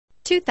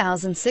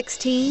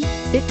2016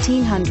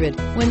 1500.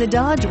 When the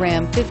Dodge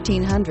Ram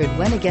 1500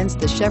 went against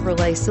the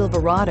Chevrolet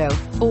Silverado,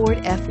 Ford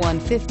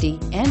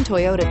F-150, and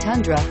Toyota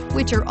Tundra,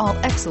 which are all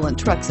excellent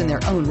trucks in their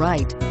own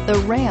right,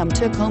 the Ram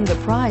took home the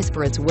prize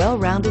for its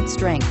well-rounded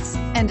strengths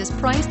and is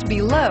priced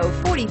below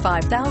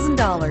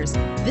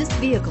 $45,000. This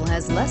vehicle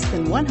has less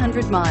than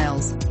 100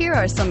 miles. Here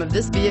are some of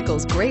this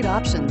vehicle's great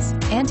options: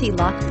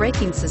 anti-lock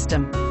braking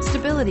system,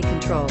 stability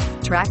control,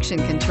 traction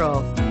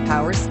control,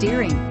 power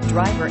steering,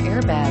 driver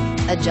airbag,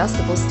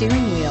 adjustable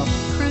steering wheel,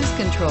 cruise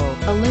control,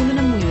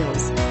 aluminum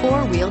wheels,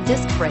 four-wheel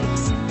disc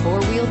brakes,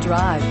 four-wheel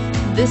drive.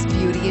 This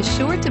beauty is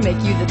sure to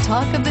make you the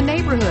talk of the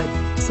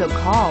neighborhood. So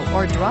call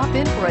or drop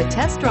in for a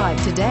test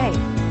drive today.